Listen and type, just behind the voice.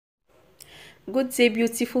Good day,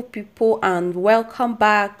 beautiful people, and welcome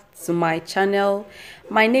back to my channel.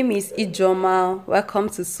 My name is Ijoma. Welcome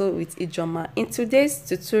to Sew with Ijoma. In today's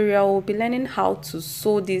tutorial, we'll be learning how to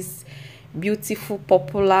sew this beautiful,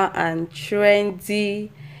 popular, and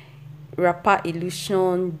trendy wrapper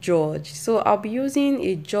illusion George. So I'll be using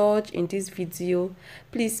a George in this video.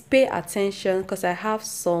 Please pay attention because I have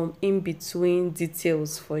some in between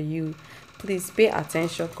details for you. Please pay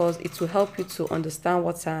attention because it will help you to understand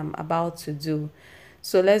what I'm about to do.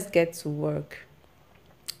 So let's get to work.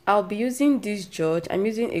 I'll be using this George. I'm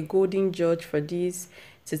using a golden George for this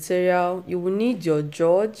tutorial. You will need your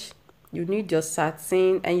George, you need your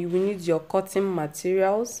satin, and you will need your cotton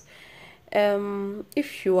materials.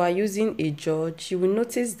 If you are using a George, you will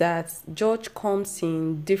notice that George comes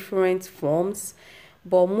in different forms,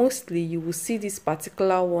 but mostly you will see this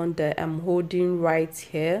particular one that I'm holding right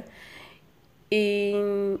here.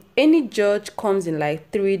 In any George comes in like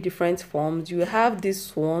 3 different forms. You have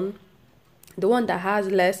this one, the one that has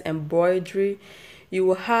less embroidery. You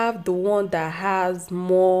will have the one that has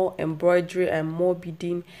more embroidery and more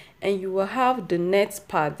beading, and you will have the net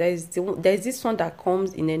part. There's this one that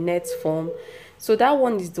comes in a net form. So that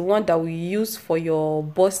one is the one that we use for your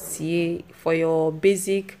bustier, for your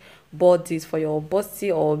basic bodies, for your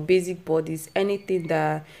bustier or basic bodies, anything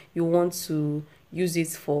that you want to use it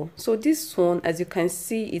for. So this one, as you can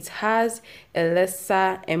see, it has a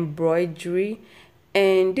lesser embroidery,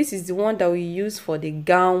 and this is the one that we use for the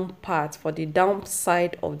gown part, for the down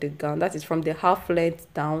side of the gown, that is from the half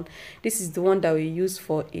length down. This is the one that we use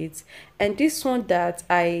for it. And this one that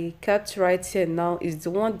I cut right here now is the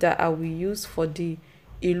one that I will use for the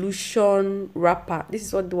illusion wrapper. This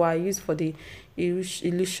is what do I use for the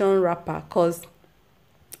illusion wrapper, because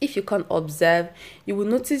if you can observe, you will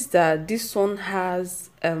notice that this one has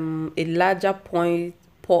a larger part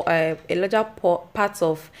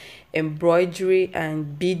of embroidery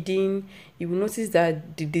and beading. You will notice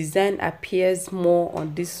that the design appears more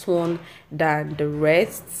on this one than the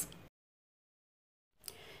rest.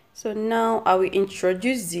 So now I will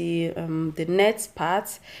introduce the net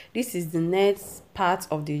part. This is the net part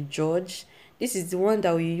of the George. This is the one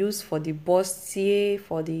that we use for the bustier,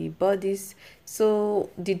 for the bodies.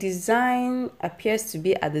 So the design appears to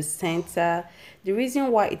be at the center. The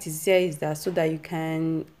reason why it is here is that so that you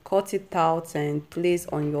can cut it out and place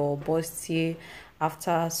on your bustier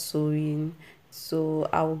after sewing. So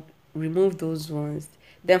I'll remove those ones.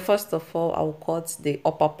 Then first of all, I'll cut the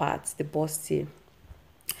upper part, the bustier.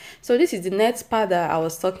 So this is the net part that I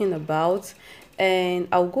was talking about, and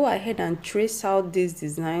I'll go ahead and trace out this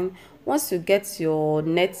design. Once you get your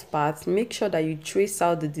net part, make sure that you trace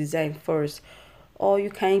out the design first, or you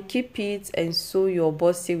can keep it and sew your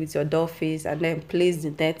bustier with your doll face and then place the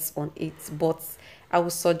nets on it. But I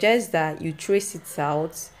would suggest that you trace it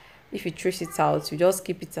out. If you trace it out, you just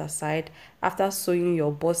keep it aside. After sewing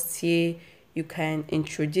your bustier, you can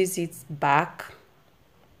introduce it back,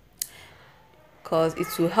 because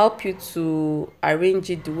it will help you to arrange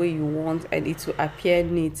it the way you want and it will appear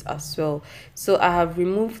neat as well. So I have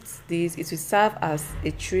removed this. It will serve as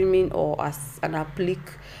a trimming or as an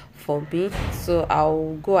applique for me, so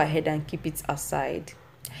I'll go ahead and keep it aside.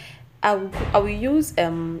 I will use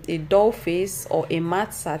a doll face or a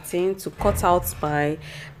matte satin to cut out my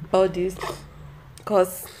bodies,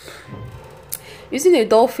 because using a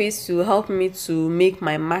doll face will help me to make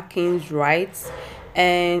my markings right,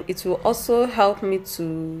 and it will also help me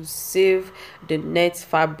to save the net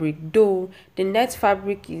fabric. Though the net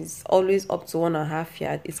fabric is always up to 1.5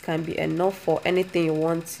 yards, it can be enough for anything you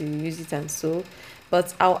want to use it and sew,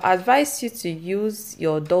 but I'll advise you to use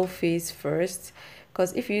your doll face first,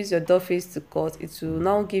 because if you use your doll face to cut, it will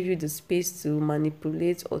now give you the space to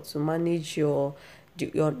manipulate or to manage your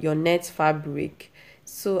net fabric.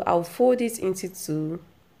 So I'll fold it into 2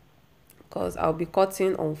 because I'll be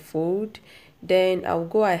cutting on fold. Then I'll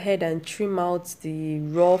go ahead and trim out the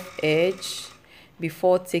rough edge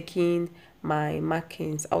before taking my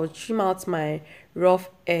markings. I will trim out my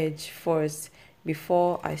rough edge first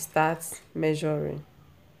before I start measuring.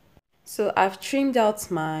 So I've trimmed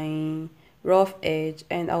out my rough edge,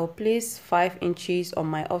 and I'll place 5 inches on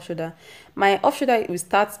my off shoulder. My off shoulder will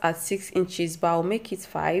start at 6 inches, but I'll make it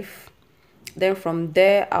 5. Then from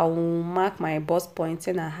there, I will mark my bust point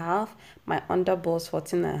 10.5, my under bust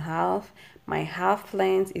 14.5. My half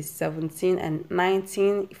length is 17 and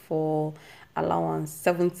 19 for allowance.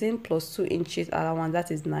 17 plus 2 inches allowance, that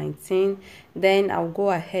is 19. Then I'll go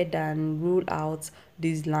ahead and rule out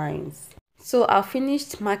these lines. So I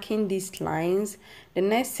finished marking these lines. The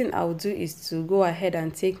next thing I'll do is to go ahead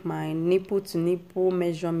and take my nipple to nipple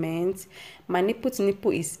measurement. My nipple to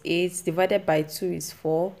nipple is 8, divided by 2 is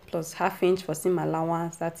 4, plus half inch for seam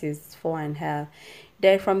allowance, that is 4.5.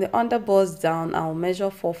 Then from the underbust down, I'll measure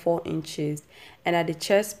 4 inches, and at the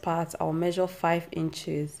chest part, I'll measure 5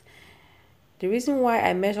 inches. The reason why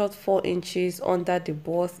I measured 4 inches under the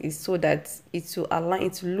bust is so that it will align,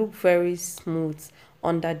 it will look very smooth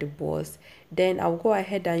under the bust. Then I'll go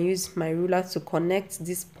ahead and use my ruler to connect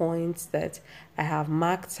these points that I have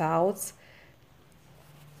marked out.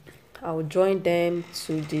 I'll join them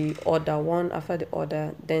to the other one after the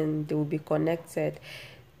other, then they will be connected.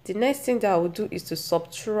 The next thing that I will do is to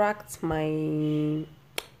subtract my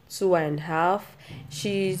 2.5.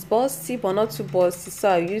 She's busty but not too busty, so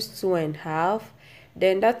I'll use 2.5.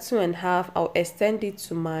 Then that 2.5, I'll extend it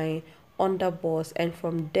to my underbust, and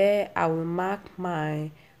from there I will mark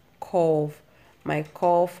my curve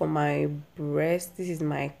for my breast. This is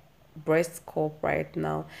my breast curve right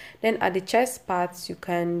now. Then at the chest parts, you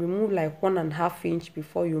can remove like 1.5 inch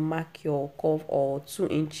before you mark your curve, or 2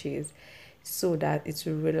 inches, so that it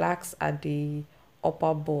will relax at the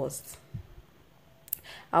upper bust.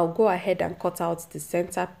 I'll go ahead and cut out the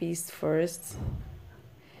center piece first.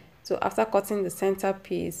 So after cutting the center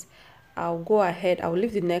piece, I'll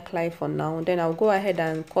leave the neckline for now. Then I'll go ahead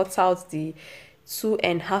and cut out the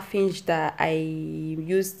 2.5 inch that I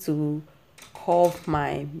used to curve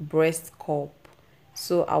my breast cup.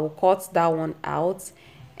 So I will cut that one out,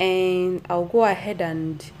 and I'll go ahead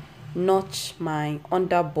and notch my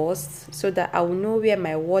under bust so that I will know where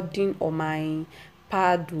my wadding or my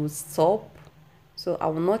pad will stop. So I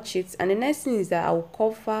will notch it, and the next thing is that I will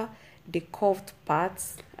cover the curved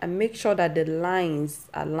parts and make sure that the lines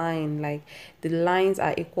align, like the lines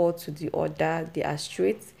are equal to the other, they are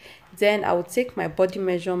straight. Then I will take my body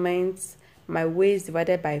measurements, my waist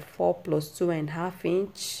divided by 4 plus 2.5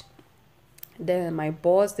 inch, then my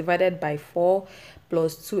bust divided by 4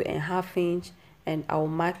 plus 2.5 inch, and I'll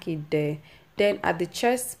mark it there. Then at the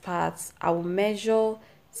chest parts, I will measure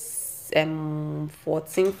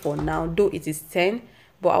 14 for now, though it is 10,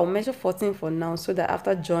 but I'll measure 14 for now, so that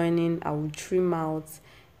after joining I will trim out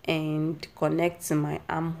and connect to my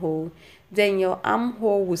armhole. Then your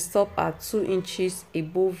armhole will stop at 2 inches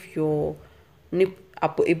above your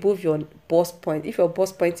above your bust point. If your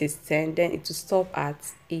bust point is 10, then it will stop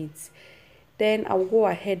at 8. Then I'll go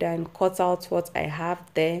ahead and cut out what I have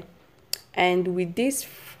there, and with these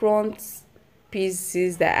front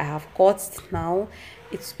pieces that I have cut now,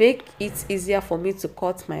 it make it easier for me to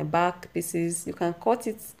cut my back pieces. You can cut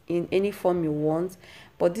it in any form you want,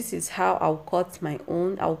 but this is how I'll cut my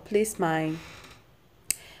own. I'll place my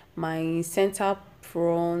center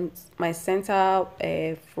front for my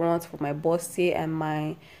bustier and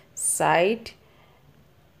my side.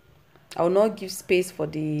 I will not give space for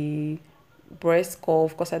the breast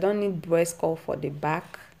curve because I don't need breast curve for the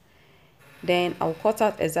back. Then I'll cut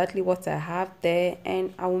out exactly what I have there,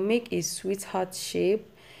 and I will make a sweetheart shape.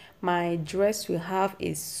 My dress will have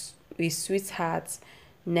a sweetheart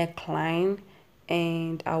neckline,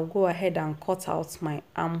 and I'll go ahead and cut out my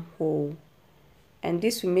armhole, and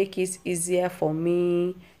this will make it easier for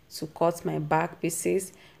me to cut my back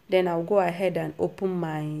pieces. Then I'll go ahead and open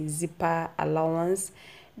my zipper allowance.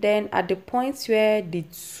 Then at the point where the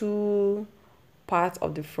two part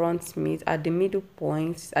of the front meet, at the middle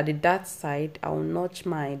point at the dart side, I will notch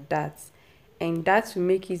my darts, and that will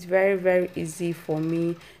make it very easy for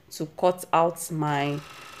me to cut out my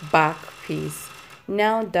back piece.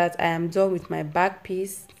 Now that I am done with my back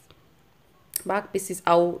pieces, I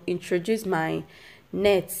will introduce my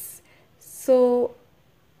nets. So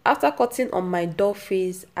after cutting on my doll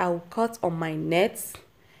face, I will cut on my nets,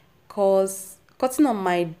 because cutting on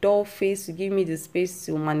my doll face will give me the space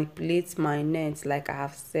to manipulate my net, like I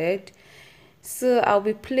have said. So I'll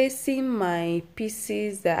be placing my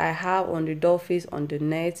pieces that I have on the doll face on the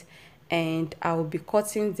net, and I will be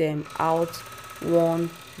cutting them out one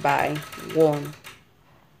by one.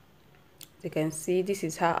 You can see this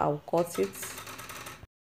is how I'll cut it.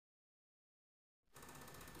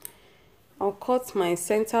 I'll cut my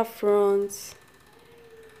center front.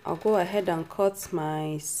 I'll go ahead and cut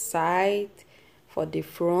my side for the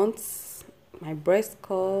front, my breast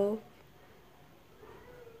curve.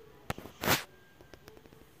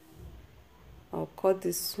 I'll cut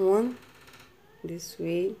this one this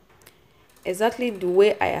way, exactly the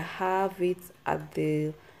way I have it at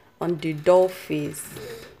on the doll face.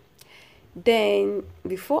 Then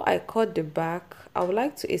before I cut the back, I would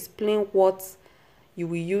like to explain what you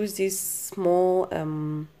will use this small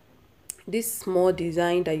this small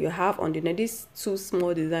design that you have on the neck, these two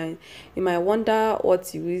small design, you might wonder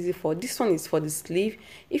what you use it for. This one is for the sleeve.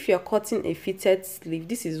 If you're cutting a fitted sleeve,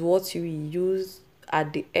 this is what you will use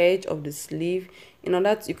at the edge of the sleeve. In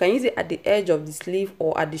order to, you can use it at the edge of the sleeve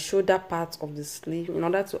or at the shoulder part of the sleeve in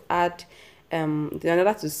order to add in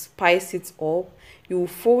order to spice it up. You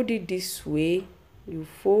fold it this way, you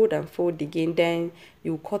fold and fold again, then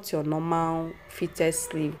you cut your normal fitted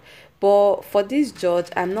sleeve. But for this George,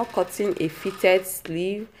 I'm not cutting a fitted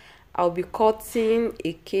sleeve, I'll be cutting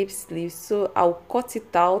a cape sleeve. So I'll cut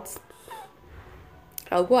it out.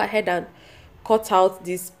 I'll go ahead and cut out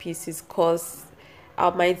these pieces because I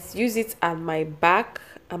might use it at my back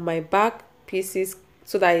and my back pieces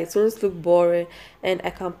so that it won't look boring, and I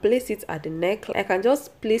can place it at the neck. I can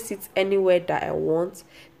just place it anywhere that I want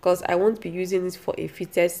because I won't be using it for a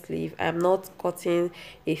fitted sleeve. I'm not cutting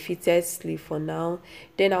a fitted sleeve for now.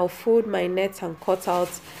 Then I'll fold my net and cut out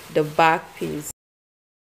the back piece.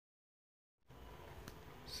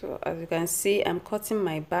 So as you can see, I'm cutting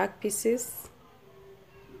my back pieces.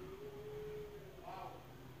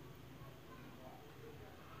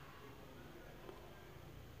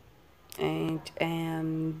 And I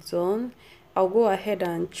am done. I'll go ahead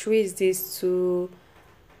and trace these two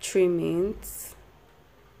trimmings.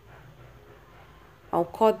 I'll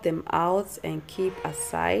cut them out and keep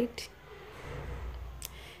aside,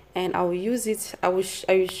 and I will use it. I will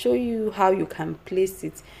show you how you can place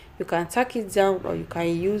it. You can tack it down or you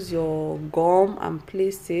can use your gum and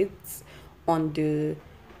place it on the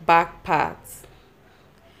back part.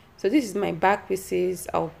 So this is my back pieces.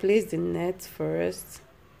 I'll place the net first,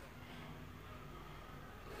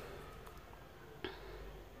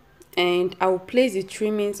 and I will place the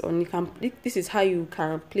trimmings on. You can, this is how you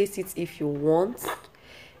can place it if you want.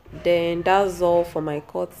 Then that's all for my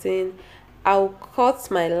cutting. I'll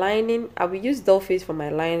cut my lining. I will use doll face for my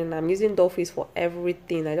lining. I'm using doll face for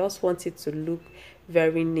everything. I just want it to look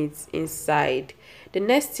very neat inside. The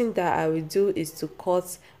next thing that I will do is to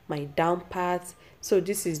cut my down part. So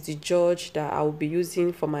this is the George that I will be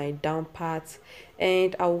using for my down part,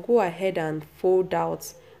 and I'll go ahead and fold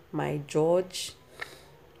out my George.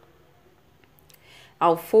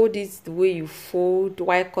 I'll fold it the way you fold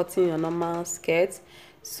while cutting your normal skirt.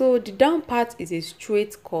 So the down part is a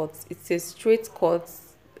straight cut. It's a straight cut,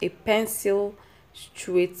 a pencil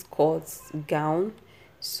straight cut gown.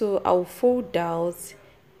 So I'll fold out,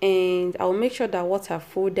 and I'll make sure that what I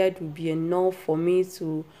folded will be enough for me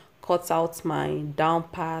to cut out my down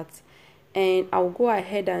part. And I'll go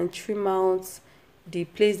ahead and trim out the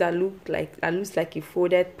place that looks like a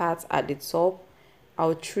folded part at the top.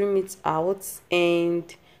 I'll trim it out,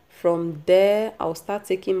 and from there I'll start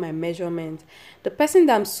taking my measurement. The person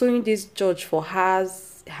that I'm sewing this George for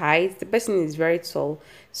has height. The person is very tall,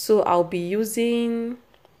 so I'll be using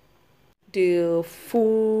the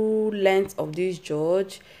full length of this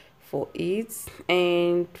George for it.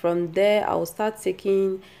 And from there I'll start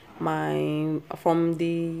taking from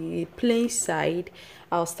the plain side,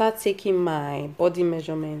 I'll start taking my body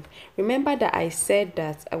measurement. Remember that I said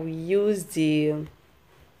that I will use the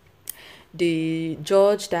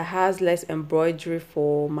George that has less embroidery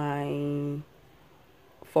for my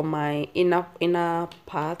inner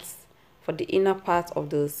parts, for the inner part of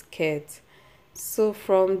the skirt. So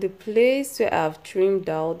from the place where I've trimmed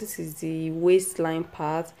out, this is the waistline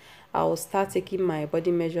part, I'll start taking my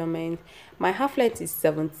body measurement. My half length is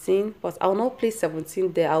 17, but I'll not place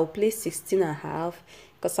 17 there. I'll place 16 and a half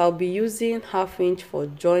because I'll be using half inch for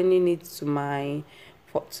joining it to my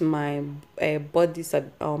body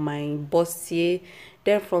or my bustier.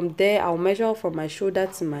 Then from there I'll measure from my shoulder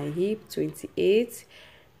to my hip 28.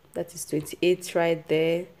 That is 28 right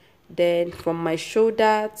there. Then from my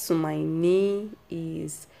shoulder to my knee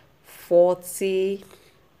is 40.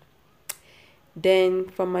 Then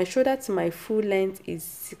from my shoulder to my full length is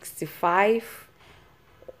 65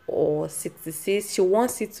 or 66. She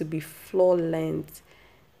wants it to be floor length.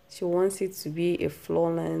 She wants it to be a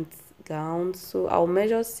floor length gown. So I'll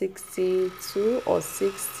measure 62 or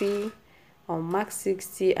 60. I'll mark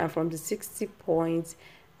 60, and from the 60 points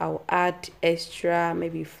I'll add extra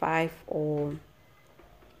maybe 5 or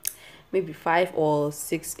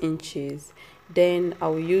 6 inches. Then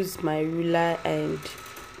I'll use my ruler and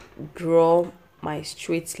draw my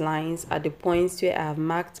straight lines at the points where I have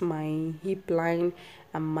marked my hip line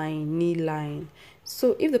and my knee line.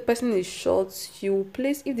 So if the person is short, you will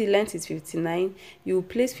place, if the length is 59, you will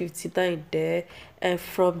place 59 there, and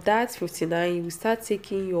from that 59 you will start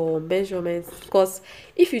taking your measurements. Because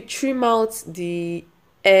if you trim out the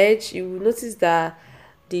edge, you will notice that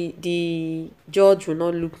the judge will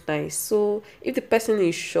not look nice. So if the person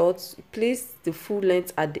is short, place the full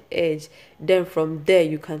length at the edge, then from there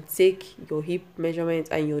you can take your hip measurement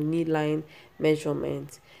and your knee line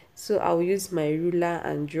measurement. So I'll use my ruler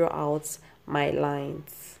and draw out my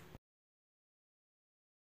lines.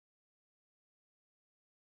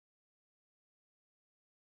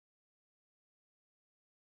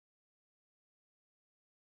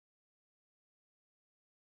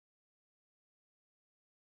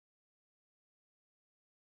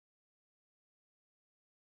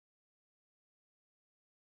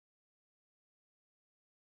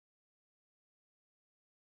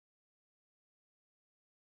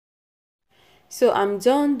 So I'm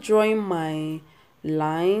done drawing my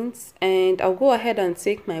lines, and I'll go ahead and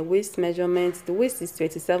take my waist measurement. The waist is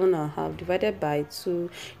 27 and a half divided by 2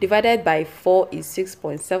 divided by 4 is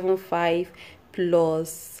 6.75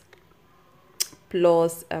 plus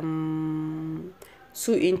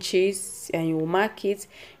 2 inches, and you will mark it.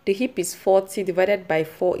 The hip is 40 divided by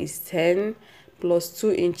 4 is 10 plus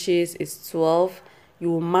 2 inches is 12.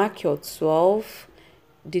 You will mark your 12.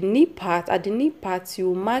 The knee part, at the knee part,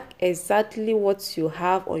 you mark exactly what you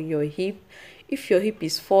have on your hip. If your hip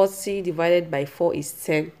is 40 divided by 4 is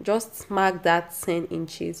 10, just mark that 10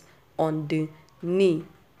 inches on the knee.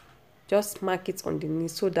 Just mark it on the knee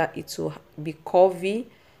so that it will be curvy.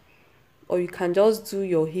 Or you can just do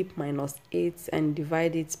your hip minus 8 and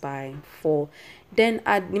divide it by 4. Then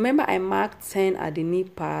remember I marked 10 at the knee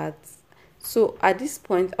part. So at this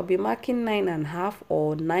point I'll be marking 9.5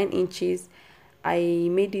 or 9 inches. I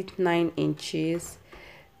made it 9 inches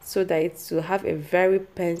so that it will have a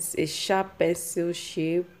sharp pencil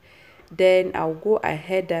shape. Then I'll go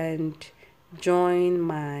ahead and join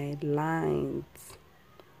my lines.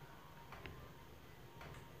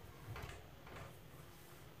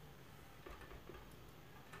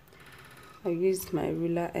 I'll use my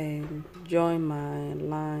ruler and join my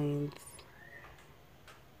lines.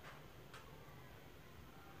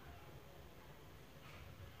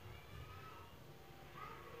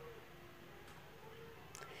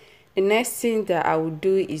 The next thing that I will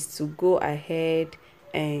do is to go ahead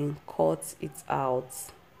and cut it out.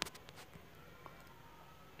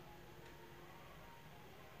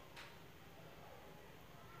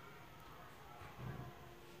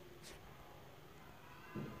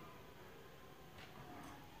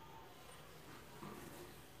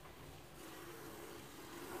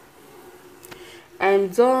 I'm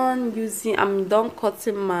done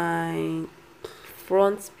cutting my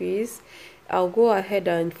front piece. I'll go ahead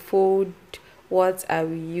and fold what I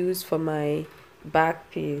will use for my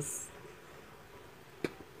back piece.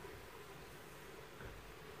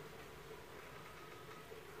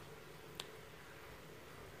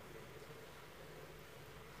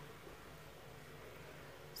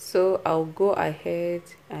 So I'll go ahead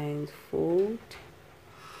and fold.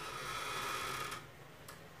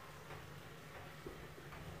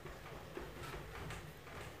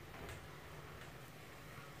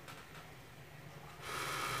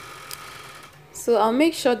 So I'll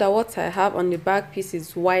make sure that what I have on the back piece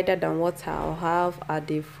is wider than what I'll have at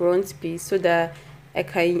the front piece so that I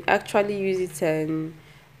can actually use it and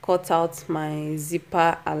cut out my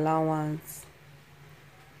zipper allowance.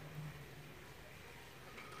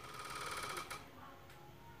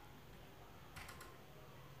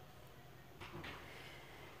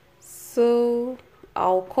 So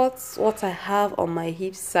I'll cut what I have on my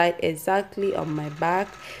hip side exactly on my back,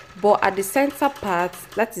 but at the center part,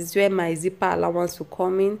 that is where my zipper allowance will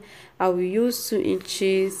come in. I will use 2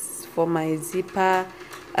 inches for my zipper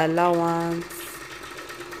allowance,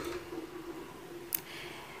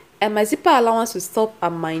 and my zipper allowance will stop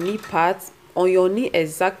at my knee part, on your knee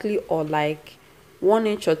exactly, or like 1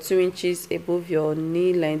 inch or 2 inches above your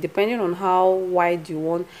knee line, depending on how wide you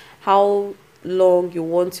want, how long you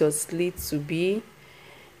want your slit to be.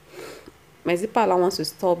 My zipper allowance will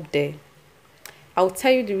stop there. I'll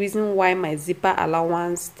tell you the reason why my zipper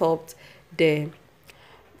allowance stopped there.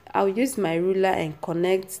 I'll use my ruler and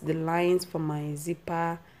connect the lines for my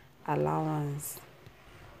zipper allowance.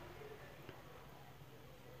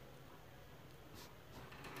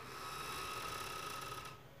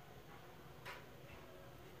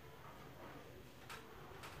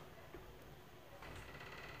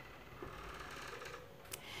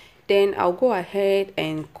 Then I'll go ahead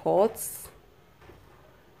and cut.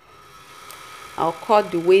 I'll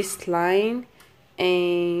cut the waistline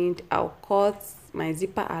and I'll cut my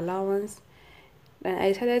zipper allowance. Then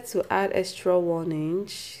I decided to add extra 1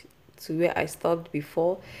 inch to where I stopped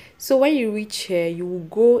before. So when you reach here, you will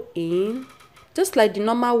go in just like the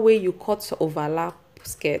normal way you cut overlap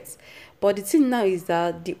skirts, But the thing now is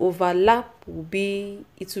that the overlap will be,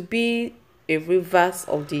 it will be a reverse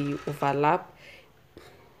of the overlap,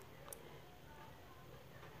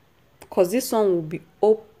 because this one will be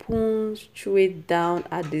open straight down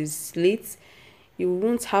at the slit. You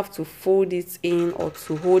won't have to fold it in or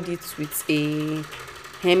to hold it with a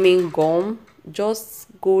hemming gum. Just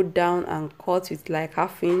go down and cut with like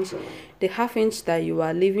half inch. The half inch that you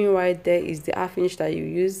are leaving right there is the half inch that you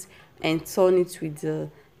use, and turn it with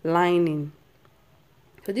the lining.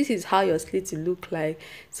 So this is how your slit will look like,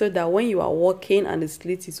 so that when you are walking and the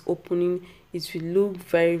slit is opening, it will look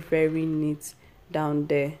very, very neat down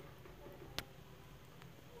there.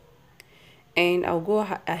 And I'll go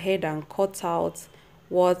ahead and cut out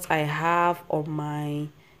what I have on my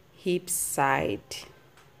hip side.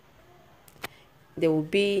 They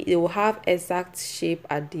will have exact shape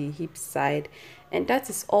at the hip side. And that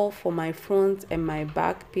is all for my front and my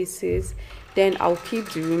back pieces. Then I'll keep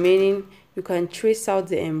the remaining. You can trace out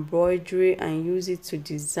the embroidery and use it to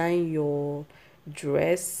design your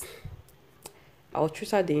dress. I'll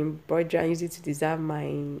trace out the embroidery and use it to design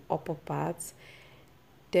my upper parts.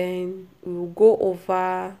 Then we'll go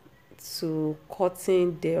over to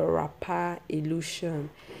cutting the wrapper illusion.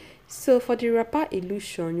 So for the wrapper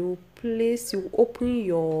illusion, you open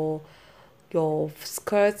your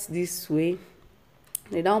skirt this way,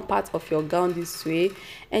 the down part of your gown this way,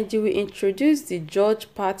 and you will introduce the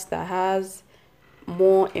George part that has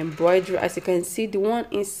more embroidery. As you can see, the one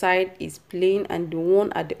inside is plain and the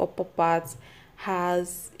one at the upper part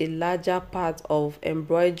has a larger part of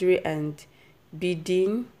embroidery and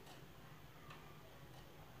beading.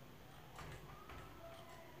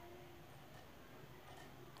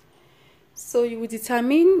 So you will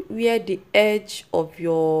determine where the edge of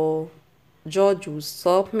your George will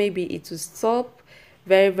stop. Maybe it will stop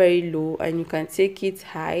very, very low and you can take it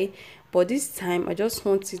high, but this time I just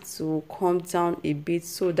want it to come down a bit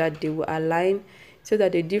so that they will align, so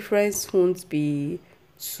that the difference won't be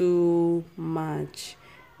too much.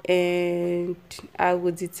 And I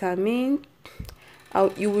will determine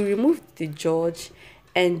how you will remove the George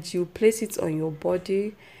and you place it on your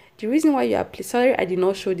body. The reason why you are sorry I did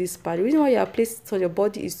not show this part. The reason why you are placed it on your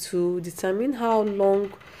body is to determine how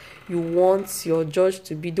long you want your George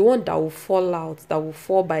to be, the one that will fall out, that will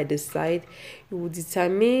fall by the side. You will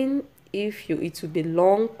determine if it will be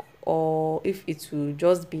long or if it will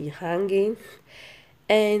just be hanging.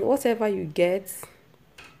 And whatever you get,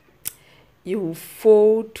 you will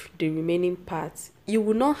fold the remaining parts. You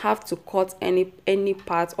will not have to cut any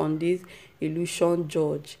part on this illusion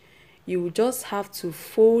George. You will just have to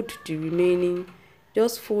fold the remaining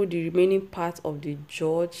part of the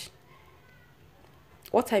George.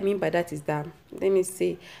 What I mean by that is that, let me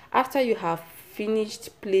say, after you have finished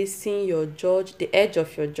placing your George, the edge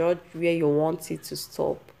of your George where you want it to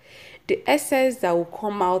stop, the excess that will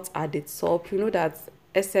come out at the top, you know that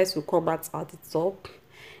excess will come out at the top.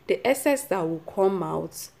 The excess that will come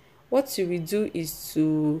out, what you will do is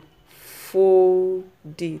to fold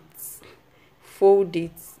it.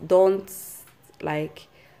 Don't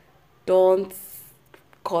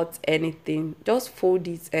cut anything, just fold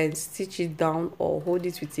it and stitch it down or hold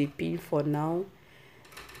it with a pin for now.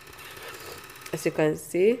 As you can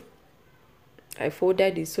see, I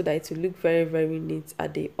folded it so that it will look very, very neat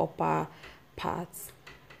at the upper part.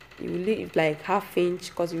 You will leave like half inch,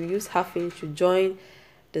 because you use half inch to join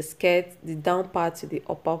the skirt, the down part to the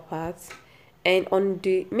upper part. And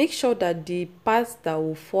make sure that the parts that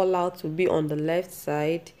will fall out will be on the left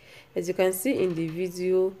side. As you can see in the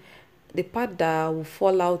video, the part that will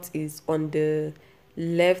fall out is on the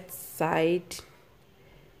left side.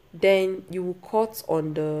 Then you will cut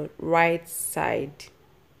on the right side.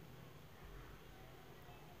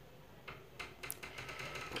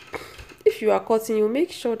 If you are cutting, you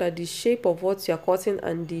make sure that the shape of what you are cutting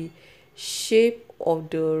and the shape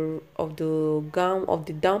of the gown, of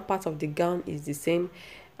the down part of the gown, is the same.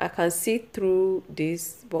 I can see through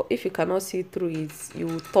this, but if you cannot see through it, you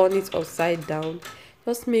will turn it upside down.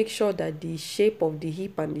 Just make sure that the shape of the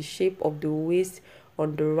hip and the shape of the waist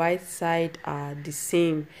on the right side are the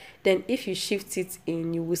same. Then if you shift it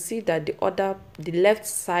in, you will see that the left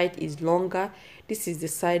side is longer. This is the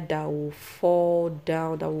side that will fall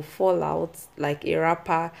down, that will fall out like a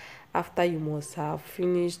wrapper after you must have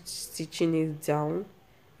finished stitching it down.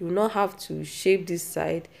 You will not have to shape this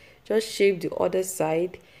side, just shape the other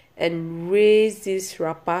side and raise this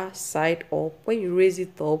wrapper side up. When you raise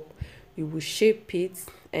it up, you will shape it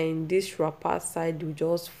and this wrapper side will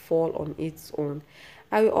just fall on its own.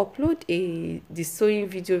 I will upload the sewing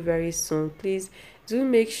video very soon. Please do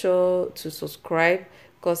make sure to subscribe,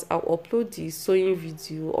 because I'll upload the sewing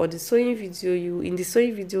video. Or the sewing video, in the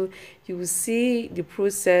sewing video you will see the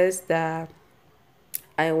process that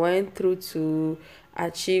I went through to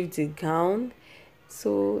achieve the gown.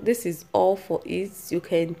 So this is all for it. You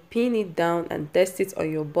can pin it down and test it on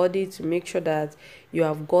your body to make sure that you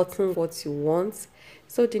have gotten what you want.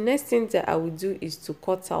 So the next thing that I will do is to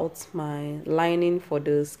cut out my lining for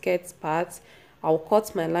the skirt part. I'll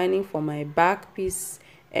cut my lining for my back piece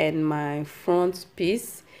and my front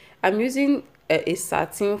piece. I'm using a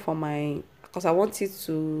satin for my, because I want it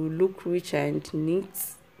to look rich and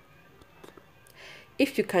neat.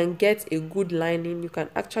 If you can get a good lining, you can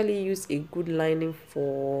actually use a good lining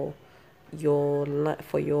for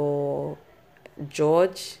your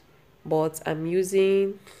George, but I'm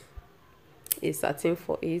using a satin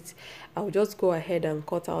for it. I'll just go ahead and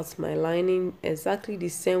cut out my lining exactly the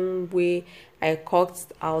same way I cut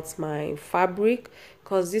out my fabric,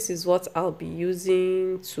 because this is what I'll be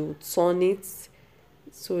using to turn it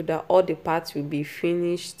so that all the parts will be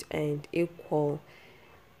finished and equal.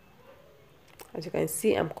 As you can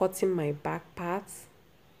see, I'm cutting my back parts.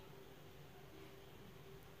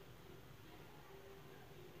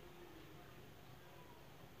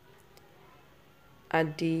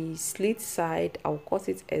 At the slit side, I'll cut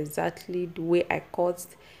it exactly the way I cut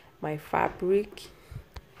my fabric.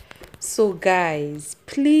 So guys,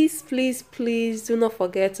 please do not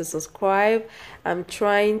forget to subscribe. I'm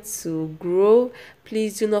trying to grow.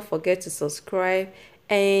 Please do not forget to subscribe,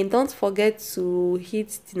 and don't forget to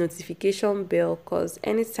hit the notification bell, because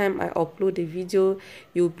anytime I upload a video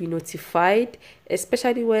you'll be notified,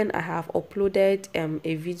 especially when I have uploaded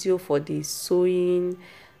a video for the sewing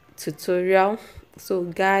tutorial. So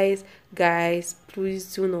guys,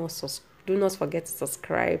 please do not forget to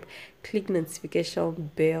subscribe, click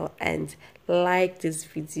notification bell, and like this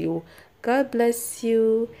video. God bless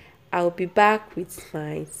you. I'll be back with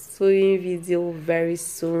my sewing video very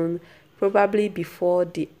soon, probably before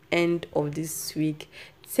the end of this week.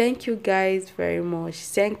 Thank you guys very much.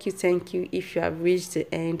 Thank you if you have reached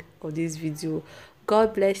the end of this video.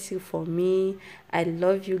 God bless you for me. I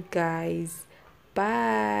love you guys.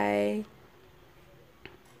 Bye.